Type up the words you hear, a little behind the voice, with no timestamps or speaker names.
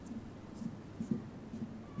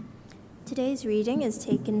Today's reading is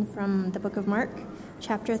taken from the book of Mark,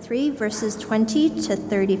 chapter 3, verses 20 to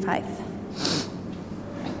 35.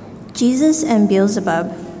 Jesus and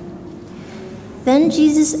Beelzebub. Then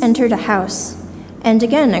Jesus entered a house, and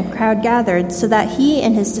again a crowd gathered, so that he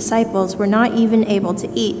and his disciples were not even able to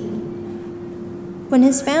eat. When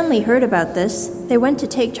his family heard about this, they went to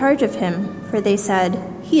take charge of him, for they said,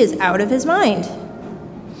 "He is out of his mind."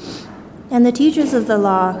 And the teachers of the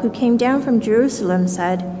law who came down from Jerusalem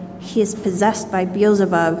said, "He is possessed by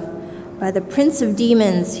Beelzebub. By the prince of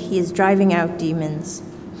demons, he is driving out demons."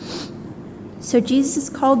 So Jesus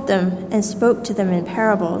called them and spoke to them in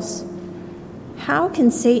parables. "How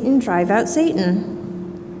can Satan drive out Satan?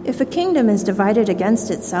 If a kingdom is divided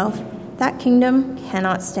against itself, that kingdom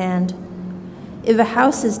cannot stand. If a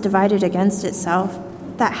house is divided against itself,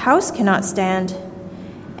 that house cannot stand.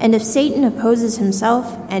 And if Satan opposes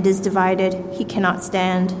himself and is divided, he cannot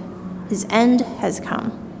stand. His end has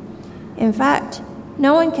come. In fact,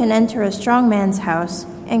 no one can enter a strong man's house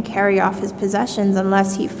and carry off his possessions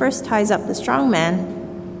unless he first ties up the strong man.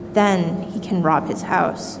 Then he can rob his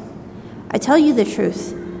house. I tell you the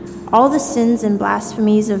truth, all the sins and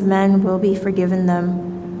blasphemies of men will be forgiven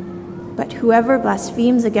them. But whoever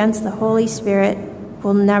blasphemes against the Holy Spirit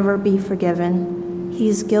will never be forgiven. He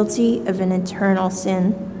is guilty of an eternal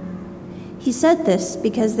sin." He said this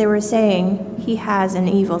because they were saying, "He has an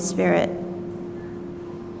evil spirit."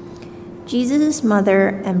 Jesus'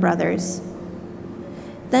 mother and brothers.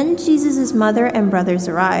 Then Jesus' mother and brothers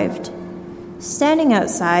arrived. Standing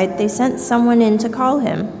outside, they sent someone in to call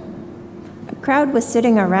him. A crowd was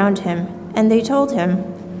sitting around him, and they told him,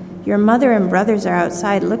 "Your mother and brothers are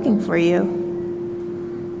outside looking for you."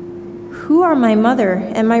 "Who are my mother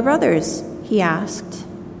and my brothers?" he asked.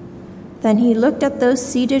 Then he looked at those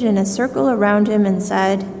seated in a circle around him and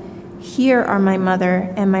said, "Here are my mother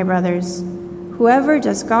and my brothers. Whoever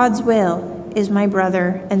does God's will is my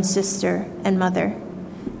brother and sister and mother."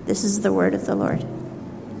 This is the word of the Lord.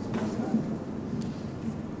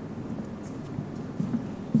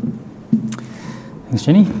 Thanks,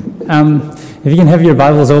 Jenny. If you can have your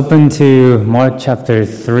Bibles open to Mark chapter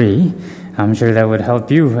 3, I'm sure that would help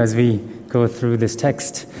you as we go through this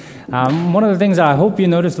text. One of the things I hope you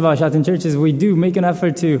noticed about Shatin Church is we do make an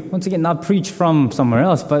effort to, once again, not preach from somewhere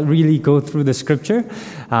else, but really go through the Scripture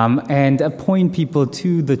and point people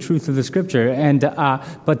to the truth of the Scripture.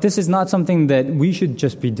 But this is not something that we should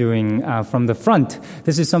just be doing from the front.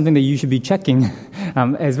 This is something that you should be checking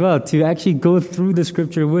as well, to actually go through the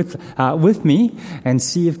Scripture with me and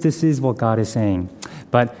see if this is what God is saying.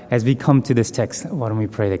 But as we come to this text, why don't we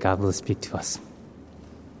pray that God will speak to us.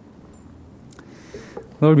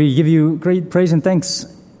 Lord, we give you great praise and thanks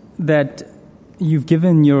that you've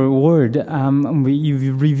given your word.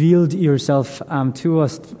 You've revealed yourself to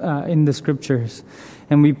us in the Scriptures.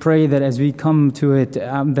 And we pray that as we come to it,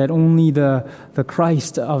 that only the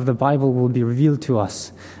Christ of the Bible will be revealed to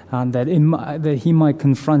us, that he might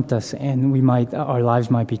confront us and our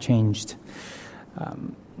lives might be changed.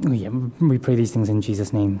 We pray these things in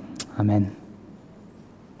Jesus' name. Amen.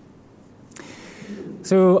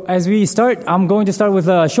 So as we start, I'm going to start with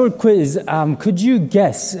a short quiz. Could you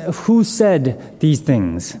guess who said these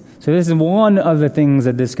things? So this is one of the things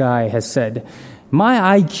that this guy has said.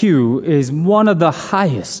 "My IQ is one of the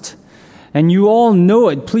highest, and you all know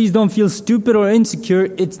it. Please don't feel stupid or insecure.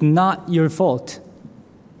 It's not your fault."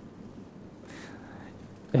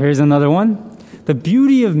 Here's another one. "The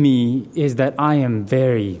beauty of me is that I am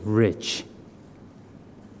very rich."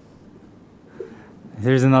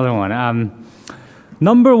 Here's another one.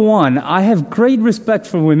 "Number one, I have great respect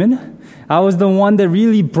for women. I was the one that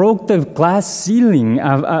really broke the glass ceiling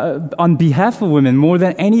on behalf of women more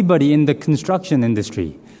than anybody in the construction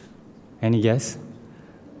industry." Any guess?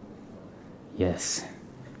 Yes,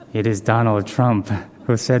 it is Donald Trump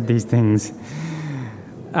who said these things.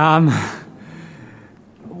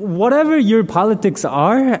 Whatever your politics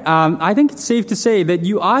are, I think it's safe to say that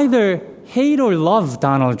you either hate or love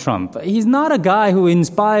Donald Trump. He's not a guy who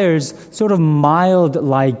inspires sort of mild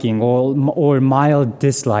liking or mild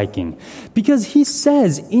disliking, because he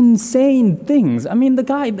says insane things. I mean, the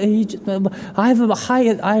guy, I have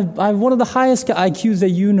one of the highest IQs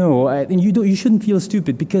that you know, and you shouldn't feel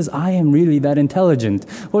stupid because I am really that intelligent.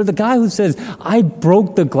 Or the guy who says, "I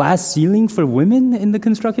broke the glass ceiling for women in the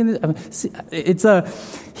construction."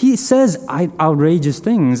 He says outrageous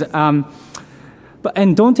things.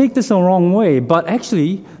 And don't take this the wrong way, but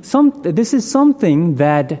actually, this is something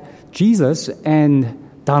that Jesus and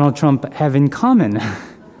Donald Trump have in common.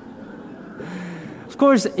 Of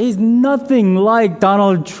course, he's nothing like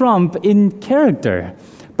Donald Trump in character,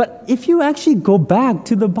 But if you actually go back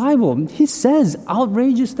to the Bible, he says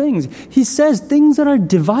outrageous things. He says things that are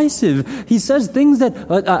divisive. He says things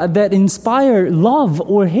that inspire love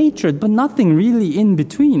or hatred, but nothing really in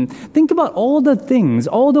between. Think about all the things,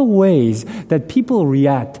 all the ways that people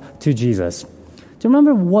react to Jesus. Do you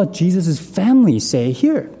remember what Jesus' family say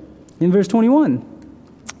here in verse 21?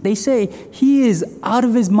 They say he is out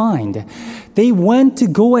of his mind. They went to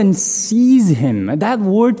go and seize him. That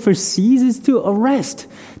word for seize is to arrest.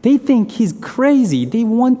 They think he's crazy. They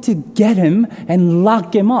want to get him and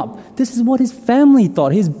lock him up. This is what his family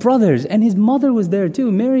thought, his brothers, and his mother was there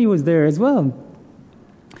too. Mary was there as well.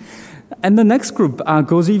 And the next group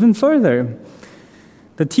goes even further.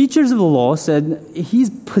 The teachers of the law said he's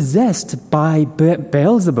possessed by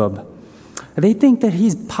Beelzebub. They think that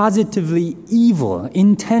he's positively evil,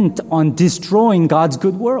 intent on destroying God's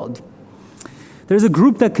good world. There's a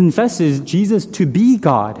group that confesses Jesus to be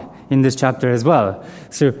God in this chapter as well.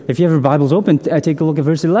 So if you have your Bibles open, take a look at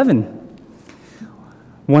verse 11.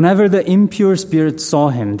 Whenever the impure spirits saw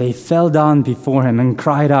him, they fell down before him and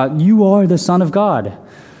cried out, "You are the Son of God."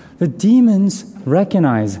 The demons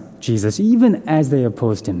recognize Jesus even as they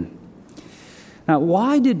opposed him. Now,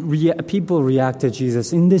 why did people react to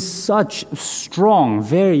Jesus in this such strong,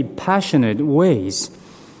 very passionate ways?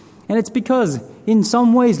 And it's because, in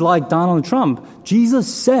some ways, like Donald Trump, Jesus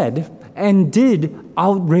said and did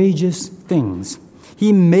outrageous things.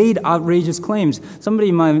 He made outrageous claims. Somebody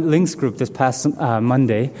in my Links group this past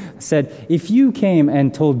Monday said, "If you came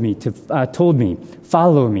and told me,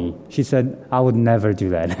 follow me," she said, "I would never do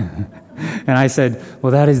that." And I said,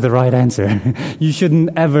 well, that is the right answer. You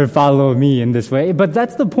shouldn't ever follow me in this way. But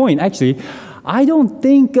that's the point, actually. I don't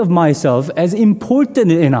think of myself as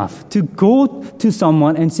important enough to go to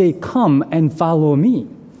someone and say, "Come and follow me."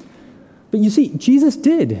 But you see, Jesus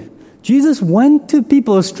did. Jesus went to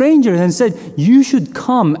people, strangers, and said, "You should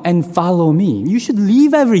come and follow me. You should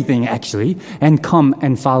leave everything, actually, and come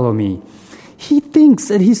and follow me." He thinks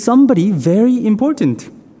that he's somebody very important.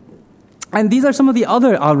 And these are some of the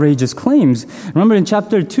other outrageous claims. Remember in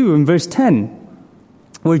chapter 2, in verse 10,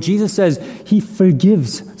 where Jesus says he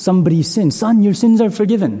forgives somebody's sin. "Son, your sins are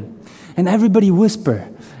forgiven." And everybody whispers,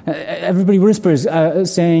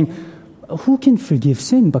 saying, "Who can forgive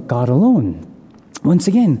sin but God alone?" Once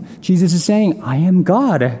again, Jesus is saying, "I am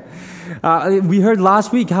God." We heard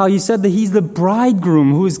last week how he said that he's the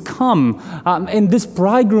bridegroom who has come. And this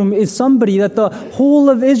bridegroom is somebody that the whole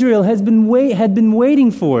of Israel had been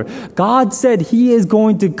waiting for. God said he is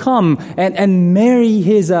going to come and marry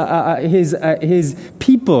his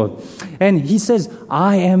people. And he says,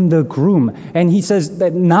 "I am the groom." And he says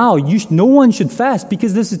that now no one should fast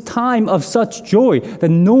because this is a time of such joy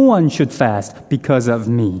that no one should fast because of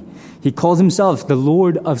me. He calls himself the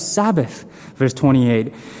Lord of Sabbath, verse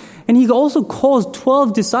 28. And he also calls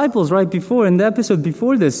 12 disciples right before, in the episode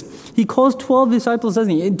before this. He calls 12 disciples, doesn't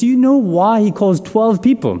he? Do you know why he calls 12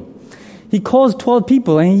 people? He calls 12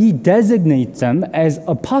 people and he designates them as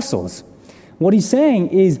apostles. What he's saying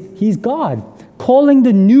is he's God, calling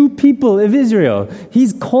the new people of Israel.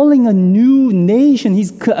 He's calling a new nation.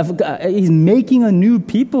 He's making a new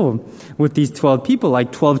people with these 12 people,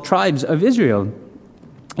 like 12 tribes of Israel.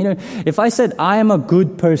 You know, if I said, "I am a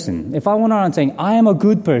good person," if I went around saying, "I am a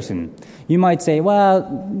good person," you might say, "Well,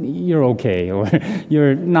 you're okay," or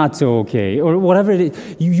 "You're not so okay," or whatever it is.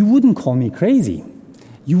 You wouldn't call me crazy.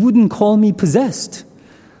 You wouldn't call me possessed.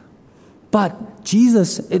 But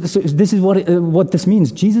Jesus, this is what this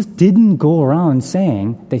means. Jesus didn't go around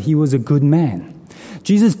saying that he was a good man.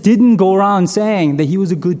 Jesus didn't go around saying that he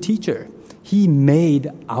was a good teacher. He made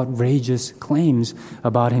outrageous claims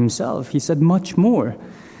about himself. He said much more.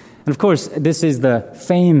 And of course, this is the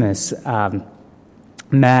famous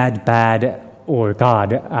mad, bad, or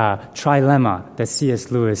God trilemma that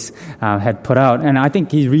C.S. Lewis had put out. And I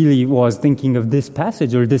think he really was thinking of this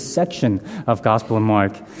passage or this section of Gospel of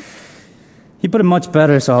Mark. He put it much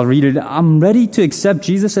better, so I'll read it. "I'm ready to accept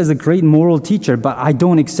Jesus as a great moral teacher, but I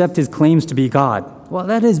don't accept his claims to be God." Well,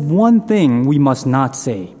 that is one thing we must not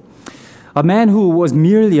say. A man who was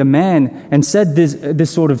merely a man and said this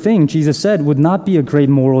sort of thing, Jesus said, would not be a great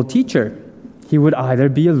moral teacher. He would either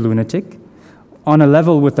be a lunatic, on a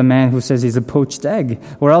level with the man who says he's a poached egg,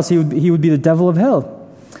 or else he would be the devil of hell.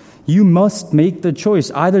 You must make the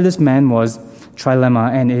choice. Either this man was, trilemma,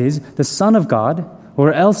 and is the Son of God,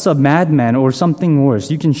 or else a madman or something worse.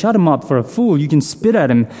 You can shut him up for a fool, you can spit at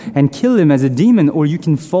him and kill him as a demon, or you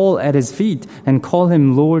can fall at his feet and call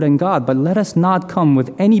him Lord and God. But let us not come with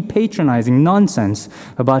any patronizing nonsense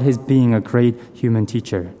about his being a great human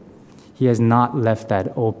teacher. He has not left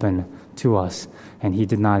that open to us, and he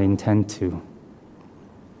did not intend to.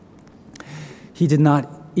 He did not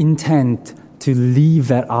intent to leave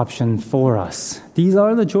that option for us. These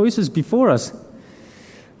are the choices before us.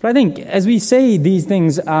 But I think as we say these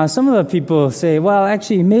things, some of the people say, well,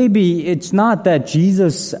 actually, maybe it's not that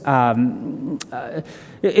Jesus, maybe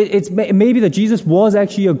that Jesus was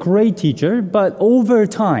actually a great teacher, but over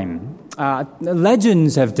time,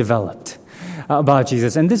 legends have developed about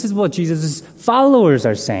Jesus. And this is what Jesus' followers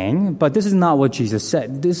are saying, but this is not what Jesus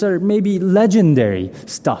said. These are maybe legendary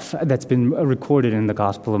stuff that's been recorded in the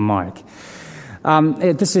Gospel of Mark.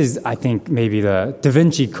 This is, I think, maybe the Da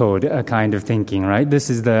Vinci Code kind of thinking, right? This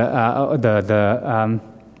is what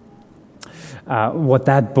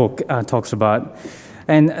that book talks about.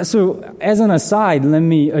 And so, as an aside, let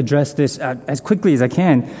me address this as quickly as I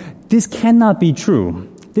can. This cannot be true.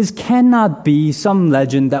 This cannot be some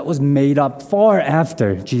legend that was made up far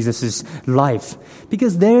after Jesus' life.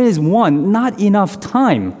 Because there is, not enough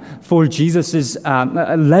time for Jesus'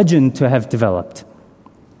 legend to have developed.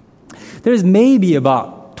 There's maybe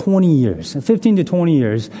about 20 years, 15 to 20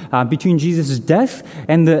 years between Jesus' death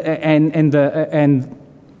and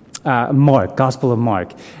Mark, Gospel of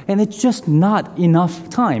Mark. And it's just not enough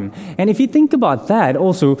time. And if you think about that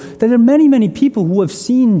also, there are many, many people who have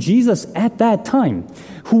seen Jesus at that time,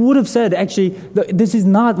 who would have said, actually, this is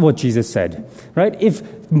not what Jesus said, right? If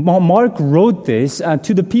Mark wrote this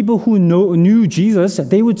to the people who knew Jesus,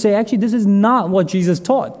 they would say, actually, this is not what Jesus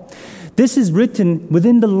taught. This is written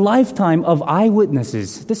within the lifetime of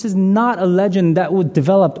eyewitnesses. This is not a legend that would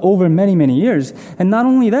develop over many, many years. And not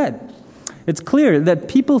only that, it's clear that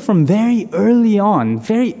people from very early on,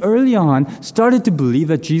 started to believe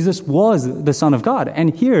that Jesus was the Son of God.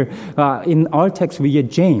 And here, in our text, we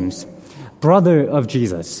get James, brother of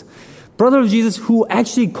Jesus. Brother of Jesus who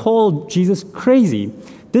actually called Jesus crazy.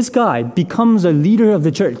 This guy becomes a leader of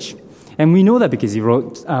the church. And we know that because he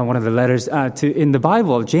wrote one of the letters in the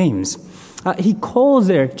Bible, James. He calls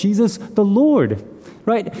there Jesus the Lord,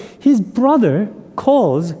 right? His brother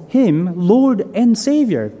calls him Lord and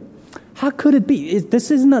Savior. How could it be?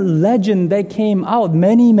 This isn't a legend that came out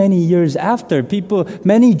many, many years after,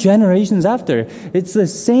 many generations after. It's the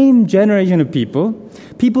same generation of people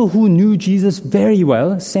who knew Jesus very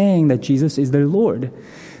well, saying that Jesus is their Lord,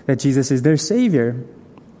 that Jesus is their Savior.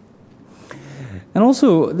 And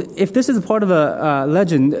also, if this is a part of a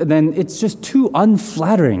legend, then it's just too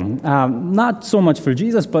unflattering, not so much for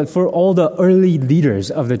Jesus, but for all the early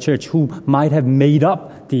leaders of the church who might have made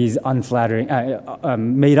up these unflattering,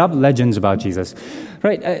 made up legends about Jesus.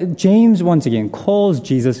 Right? James, once again, calls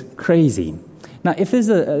Jesus crazy. Now, if there's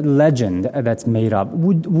a legend that's made up,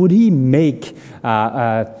 would he make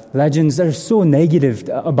legends that are so negative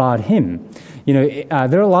about him? You know,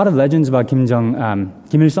 there are a lot of legends about Kim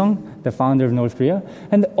Il-sung, the founder of North Korea,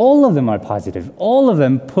 and all of them are positive. All of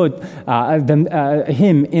them put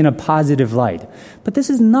him in a positive light. But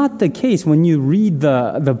this is not the case when you read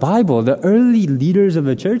the Bible. The early leaders of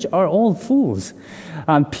the church are all fools.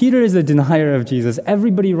 Peter is a denier of Jesus.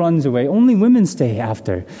 Everybody runs away. Only women stay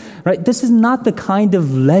after. Right? This is not the kind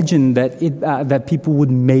of legend that people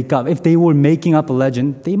would make up. If they were making up a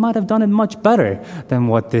legend, they might have done it much better than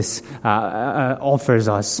what this offers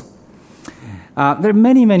us. There are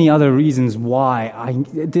many, many other reasons why I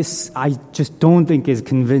just don't think is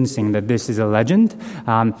convincing that this is a legend.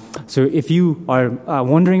 So if you are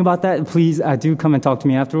wondering about that, please do come and talk to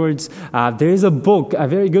me afterwards. There is a book, a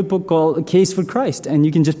very good book called Case for Christ, and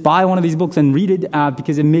you can just buy one of these books and read it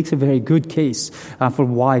because it makes a very good case for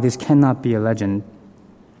why this cannot be a legend.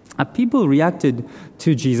 People reacted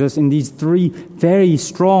to Jesus in these three very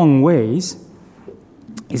strong ways.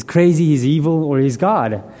 He's crazy, he's evil, or he's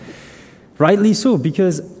God. Rightly so,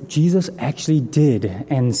 because Jesus actually did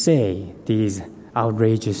and say these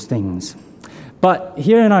outrageous things. But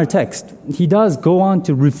here in our text, he does go on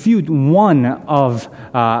to refute one of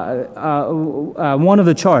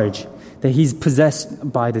the charge that he's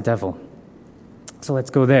possessed by the devil. So let's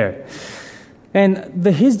go there. And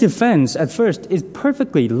his defense at first is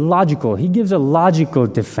perfectly logical. He gives a logical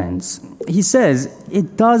defense. He says,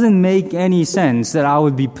 it doesn't make any sense that I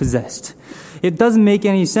would be possessed. It doesn't make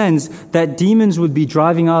any sense that demons would be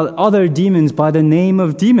driving out other demons by the name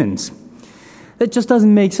of demons. That just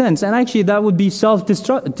doesn't make sense. And actually, that would be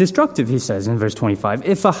self-destructive, he says in verse 25.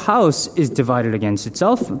 If a house is divided against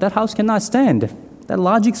itself, that house cannot stand. That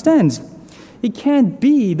logic stands. It can't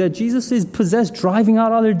be that Jesus is possessed driving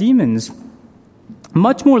out other demons.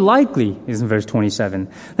 Much more likely is in verse 27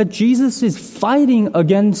 that Jesus is fighting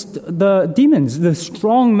against the demons, the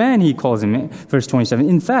strong man, he calls him, verse 27.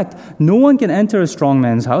 In fact, no one can enter a strong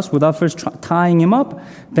man's house without first tying him up.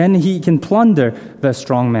 Then he can plunder the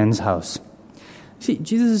strong man's house. See,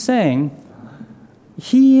 Jesus is saying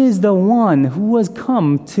He is the one who has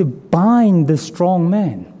come to bind the strong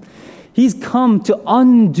man. He's come to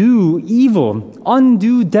undo evil,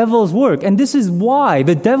 undo devil's work. And this is why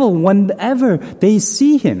the devil, whenever they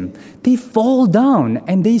see him, they fall down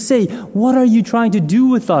and they say, "What are you trying to do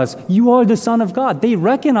with us? You are the Son of God." They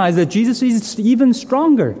recognize that Jesus is even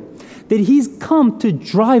stronger, that he's come to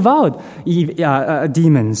drive out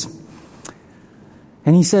demons.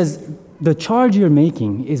 And he says, the charge you're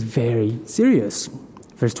making is very serious.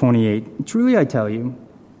 Verse 28, "Truly I tell you,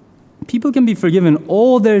 people can be forgiven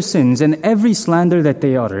all their sins and every slander that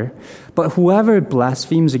they utter, but whoever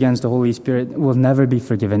blasphemes against the Holy Spirit will never be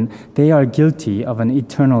forgiven. They are guilty of an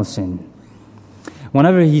eternal sin."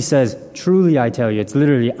 Whenever he says, "Truly I tell you," it's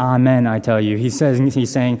literally, "Amen, I tell you." He's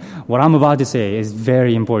saying, what I'm about to say is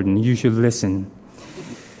very important. You should listen.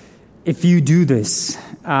 If you do this,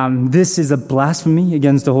 this is a blasphemy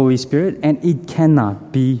against the Holy Spirit, and it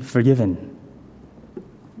cannot be forgiven.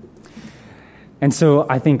 And so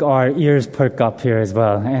I think our ears perk up here as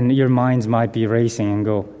well, and your minds might be racing and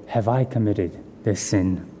go, have I committed this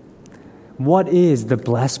sin? What is the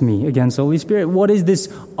blasphemy against the Holy Spirit? What is this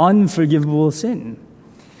unforgivable sin?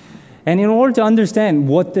 And in order to understand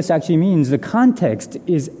what this actually means, the context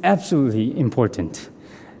is absolutely important.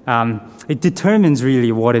 It determines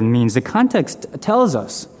really what it means. The context tells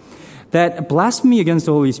us that blasphemy against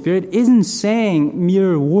the Holy Spirit isn't saying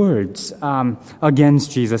mere words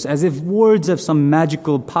against Jesus, as if words have some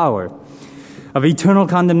magical power of eternal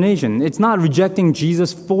condemnation. It's not rejecting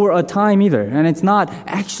Jesus for a time either, and it's not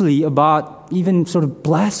actually about even sort of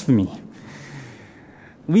blasphemy.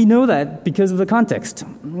 We know that because of the context.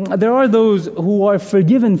 There are those who are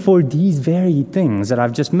forgiven for these very things that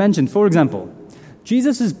I've just mentioned. For example,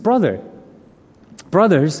 Jesus' brothers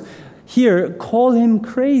here call him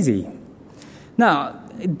crazy. Now,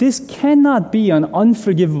 this cannot be an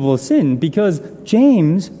unforgivable sin because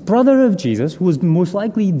James, brother of Jesus, who was most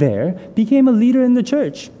likely there, became a leader in the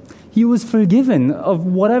church. He was forgiven of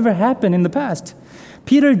whatever happened in the past.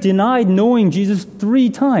 Peter denied knowing Jesus 3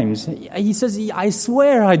 times. He says, "I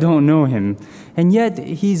swear I don't know him." And yet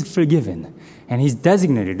he's forgiven. And he's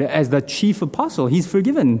designated as the chief apostle. He's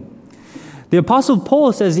forgiven. The apostle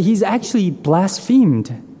Paul says he's actually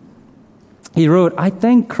blasphemed. He wrote, "I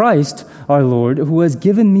thank Christ our Lord, who has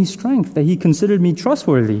given me strength, that he considered me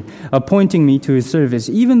trustworthy, appointing me to his service.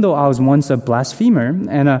 Even though I was once a blasphemer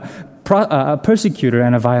and a persecutor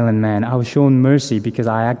and a violent man, I was shown mercy because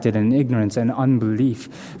I acted in ignorance and unbelief."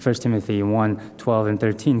 1 Timothy 1, 12 and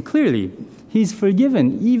 13. Clearly, he's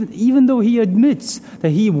forgiven, even though he admits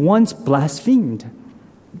that he once blasphemed.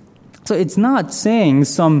 So it's not saying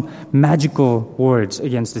some magical words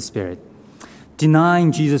against the Spirit,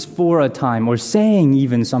 denying Jesus for a time, or saying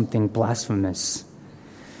even something blasphemous.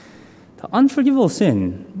 The unforgivable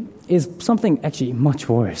sin is something actually much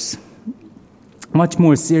worse, much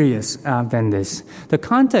more serious than this. The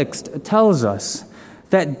context tells us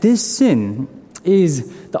that this sin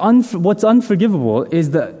is what's unforgivable is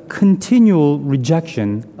the continual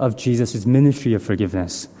rejection of Jesus' ministry of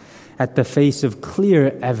forgiveness at the face of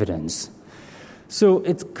clear evidence. So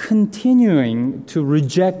it's continuing to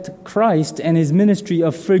reject Christ and his ministry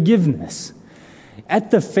of forgiveness at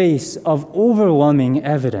the face of overwhelming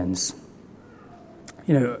evidence.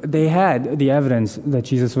 You know, they had the evidence that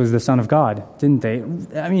Jesus was the Son of God, didn't they?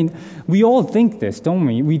 I mean, we all think this, don't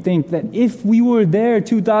we? We think that if we were there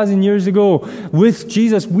 2,000 years ago with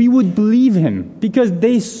Jesus, we would believe him because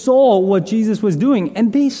they saw what Jesus was doing,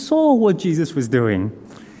 and they saw what Jesus was doing.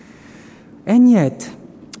 And yet,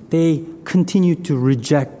 they continued to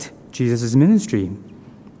reject Jesus' ministry.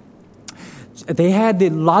 They had the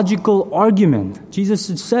logical argument. Jesus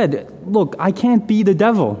said, "Look, I can't be the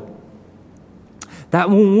devil. That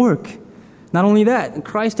won't work." Not only that,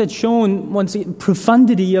 Christ had shown once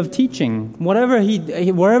profundity of teaching. Whenever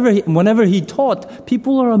he taught,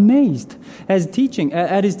 people are amazed at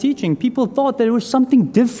his teaching. People thought there was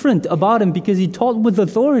something different about him because he taught with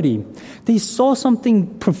authority. They saw something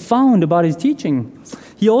profound about his teaching.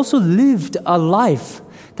 He also lived a life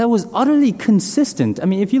that was utterly consistent. I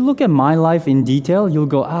mean, if you look at my life in detail, you'll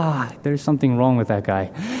go, there's something wrong with that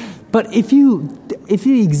guy. But if you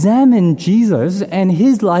examine Jesus and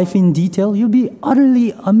his life in detail, you'll be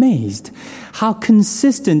utterly amazed how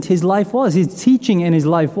consistent his life was, his teaching and his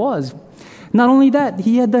life was. Not only that,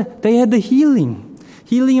 they had the healing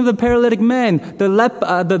of the paralytic man, the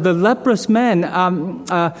leprous man. And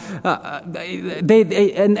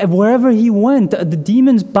wherever he went, the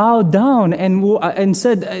demons bowed down and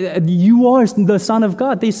said, "You are the Son of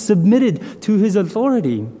God." They submitted to his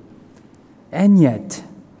authority, and yet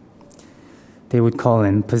they would call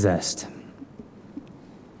him possessed.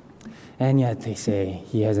 and yet they say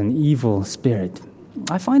he has an evil spirit.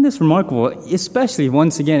 I find this remarkable, especially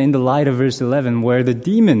once again in the light of verse 11, where the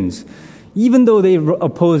demons, even though they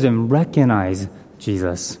oppose him, recognize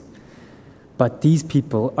Jesus. But these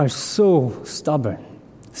people are so stubborn,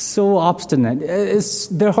 so obstinate.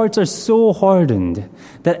 Their hearts are so hardened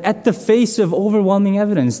that at the face of overwhelming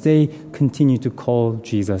evidence, they continue to call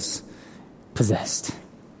Jesus possessed.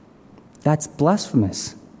 That's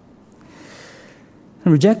blasphemous.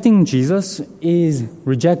 Rejecting Jesus is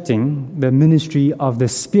rejecting the ministry of the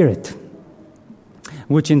Spirit,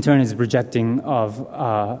 which in turn is rejection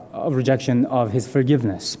of his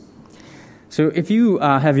forgiveness. So if you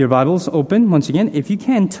have your Bibles open, once again, if you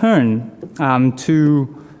can turn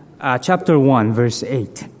to chapter 1, verse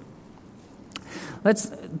 8.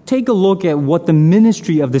 Let's take a look at what the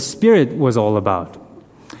ministry of the Spirit was all about.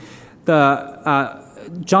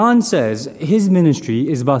 John says his ministry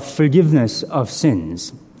is about forgiveness of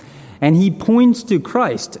sins. And he points to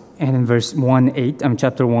Christ. And in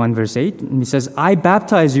chapter 1, verse 8, he says, I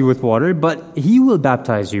baptize you with water, but he will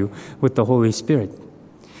baptize you with the Holy Spirit.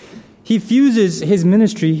 He fuses his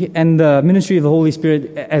ministry and the ministry of the Holy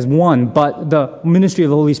Spirit as one, but the ministry of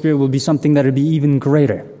the Holy Spirit will be something that will be even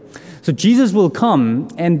greater. So Jesus will come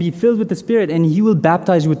and be filled with the Spirit, and he will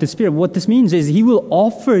baptize you with the Spirit. What this means is he will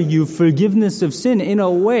offer you forgiveness of sin in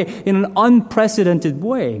an unprecedented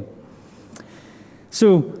way.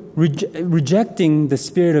 So rejecting the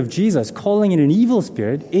Spirit of Jesus, calling it an evil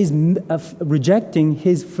spirit, is rejecting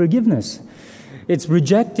his forgiveness. It's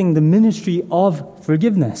rejecting the ministry of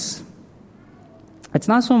forgiveness. It's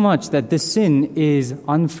not so much that this sin is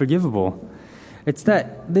unforgivable. It's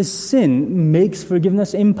that this sin makes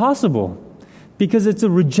forgiveness impossible because it's a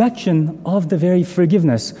rejection of the very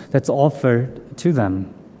forgiveness that's offered to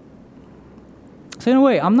them. So in a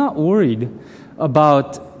way, I'm not worried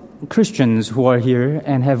about Christians who are here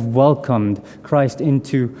and have welcomed Christ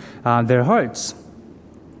into their hearts.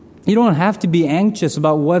 You don't have to be anxious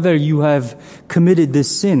about whether you have committed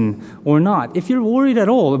this sin or not. If you're worried at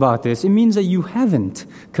all about this, it means that you haven't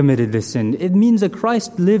committed this sin. It means that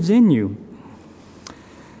Christ lives in you.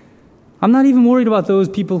 I'm not even worried about those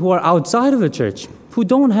people who are outside of the church, who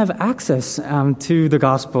don't have access to the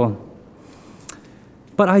gospel.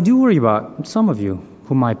 But I do worry about some of you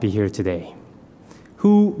who might be here today,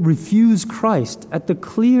 who refuse Christ at the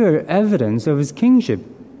clear evidence of his kingship.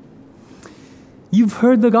 You've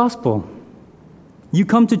heard the gospel. You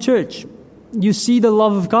come to church. You see the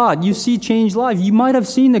love of God. You see changed life. You might have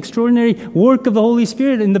seen the extraordinary work of the Holy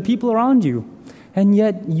Spirit in the people around you. And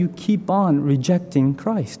yet you keep on rejecting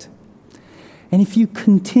Christ. And if you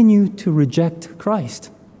continue to reject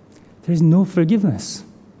Christ, there's no forgiveness.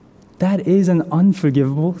 That is an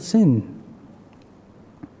unforgivable sin.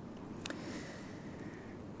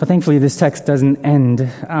 But thankfully, this text doesn't end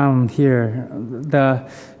here.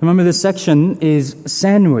 Remember, this section is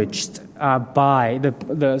sandwiched by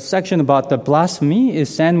the section about the blasphemy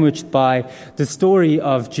is sandwiched by the story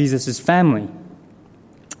of Jesus' family.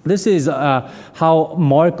 This is how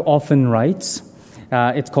Mark often writes.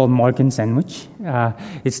 It's called Markan Sandwich.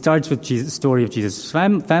 It starts with the story of Jesus'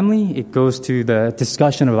 family. It goes to the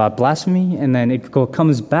discussion about blasphemy, and then it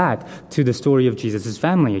comes back to the story of Jesus'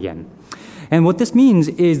 family again. And what this means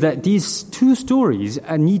is that these two stories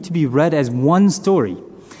need to be read as one story.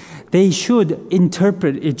 They should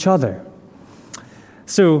interpret each other.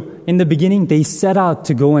 So, in the beginning, they set out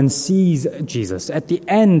to go and seize Jesus. At the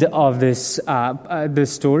end of this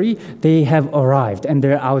story, they have arrived, and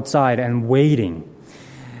they're outside and waiting.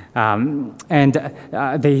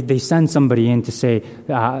 They send somebody in to say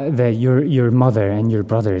that your mother and your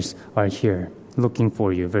brothers are here looking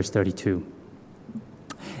for you, verse 32.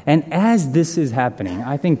 And as this is happening,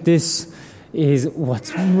 I think this is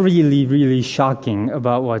what's really, really shocking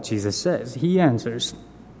about what Jesus says. He answers,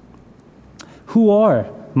 "Who are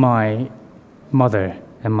my mother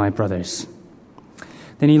and my brothers?"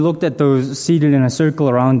 Then he looked at those seated in a circle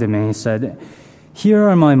around him and he said, "Here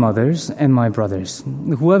are my mothers and my brothers.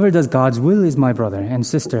 Whoever does God's will is my brother and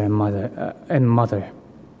sister and mother."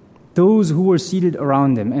 Those who were seated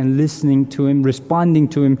around him and listening to him, responding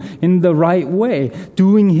to him in the right way,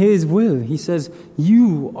 doing his will. He says,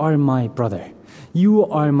 "You are my brother. You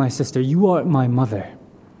are my sister. You are my mother.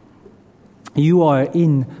 You are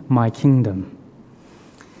in my kingdom."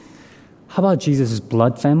 How about Jesus'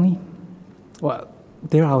 blood family? Well,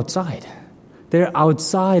 they're outside. They're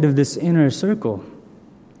outside of this inner circle,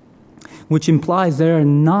 which implies they're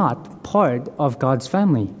not part of God's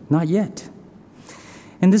family, not yet.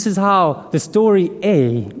 And this is how the story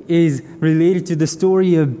A is related to the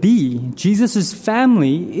story of B. Jesus'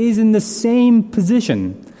 family is in the same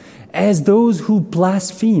position as those who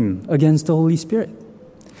blaspheme against the Holy Spirit.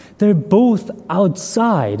 They're both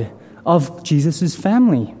outside of Jesus'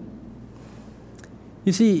 family.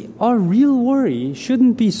 You see, our real worry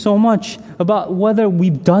shouldn't be so much about whether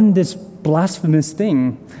we've done this blasphemous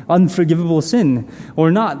thing, unforgivable sin,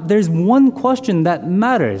 or not. There's one question that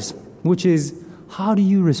matters, which is, how do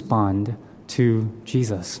you respond to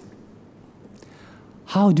Jesus?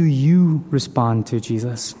 How do you respond to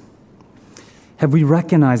Jesus? Have we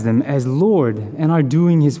recognized Him as Lord and are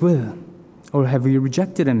doing His will? Or have we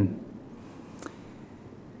rejected Him?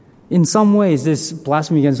 In some ways, this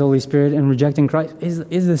blasphemy against the Holy Spirit and rejecting Christ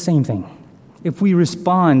is the same thing. If we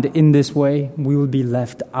respond in this way, we will be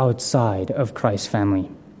left outside of Christ's family.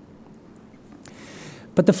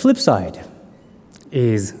 But the flip side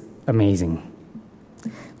is amazing.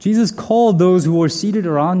 Jesus called those who were seated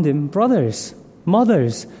around Him brothers,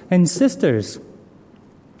 mothers, and sisters.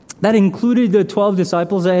 That included the 12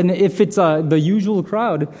 disciples, and if it's the usual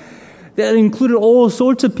crowd, that included all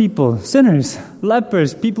sorts of people, sinners,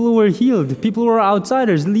 lepers, people who were healed, people who were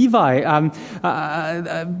outsiders, Levi,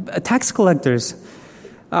 tax collectors,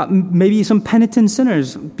 maybe some penitent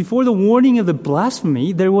sinners. Before the warning of the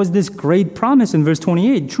blasphemy, there was this great promise in verse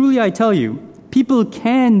 28. Truly I tell you, people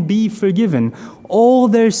can be forgiven all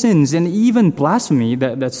their sins, and even blasphemy,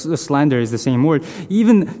 that's slander is the same word,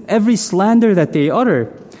 even every slander that they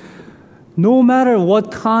utter. No matter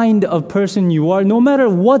what kind of person you are, no matter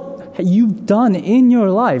what you've done in your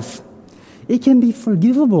life, it can be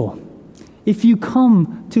forgivable. If you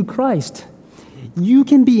come to Christ, you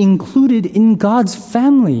can be included in God's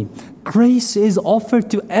family. Grace is offered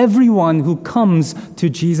to everyone who comes to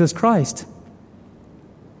Jesus Christ.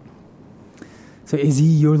 So is He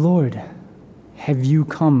your Lord? Have you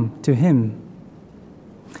come to Him?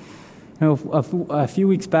 A few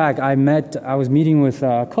weeks back, I was meeting with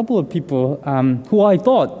a couple of people who I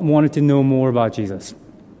thought wanted to know more about Jesus.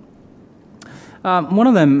 One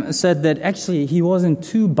of them said that actually he wasn't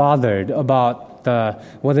too bothered about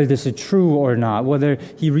whether this is true or not, whether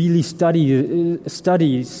he really studies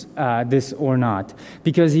this or not.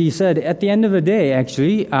 Because he said at the end of the day,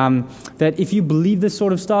 actually, that if you believe this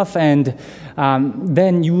sort of stuff, and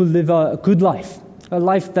then you will live a good life. A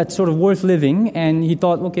life that's sort of worth living, and he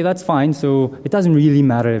thought, okay, that's fine, so it doesn't really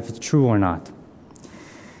matter if it's true or not.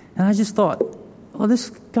 And I just thought, well, this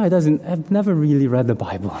guy have never really read the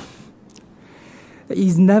Bible.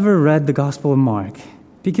 He's never read the Gospel of Mark,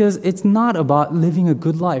 because it's not about living a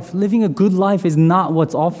good life. Living a good life is not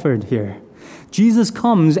what's offered here. Jesus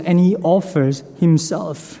comes and He offers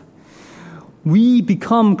Himself. We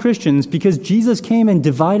become Christians because Jesus came and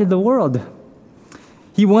divided the world.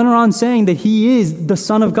 He went around saying that He is the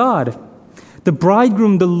Son of God, the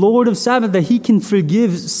bridegroom, the Lord of Sabbath, that He can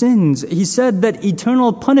forgive sins. He said that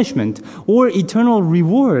eternal punishment or eternal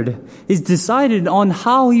reward is decided on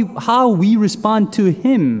how we respond to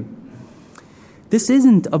Him. This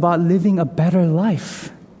isn't about living a better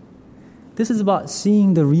life. This is about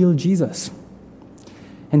seeing the real Jesus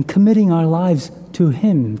and committing our lives to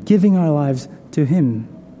Him, giving our lives to Him.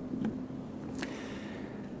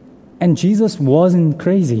 And Jesus wasn't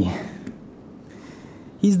crazy.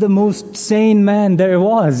 He's the most sane man there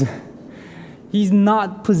was. He's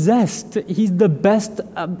not possessed. He's the best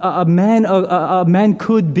a man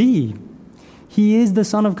could be. He is the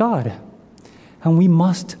Son of God. And we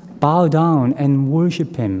must bow down and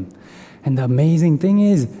worship Him. And the amazing thing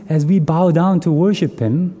is, as we bow down to worship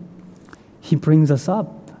Him, He brings us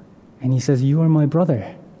up. And He says, you are my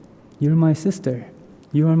brother. You're my sister.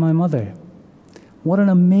 You are my mother. What an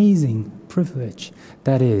amazing privilege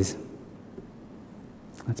that is.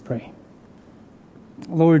 Let's pray.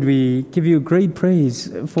 Lord, we give You great praise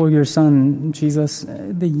for Your Son, Jesus,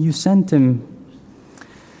 that You sent Him.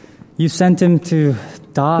 You sent Him to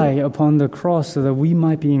die upon the cross so that we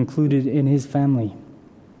might be included in His family.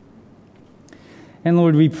 And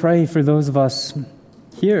Lord, we pray for those of us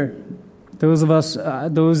here, those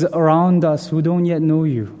around us who don't yet know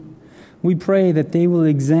You. We pray that they will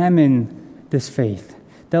examine this faith.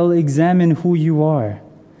 They'll examine who You are,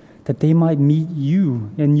 that they might meet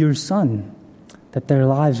You and Your Son, that their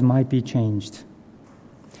lives might be changed.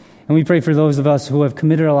 And we pray for those of us who have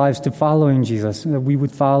committed our lives to following Jesus, that we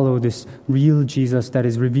would follow this real Jesus that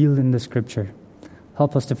is revealed in the Scripture.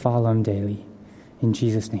 Help us to follow Him daily. In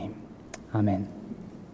Jesus' name, amen.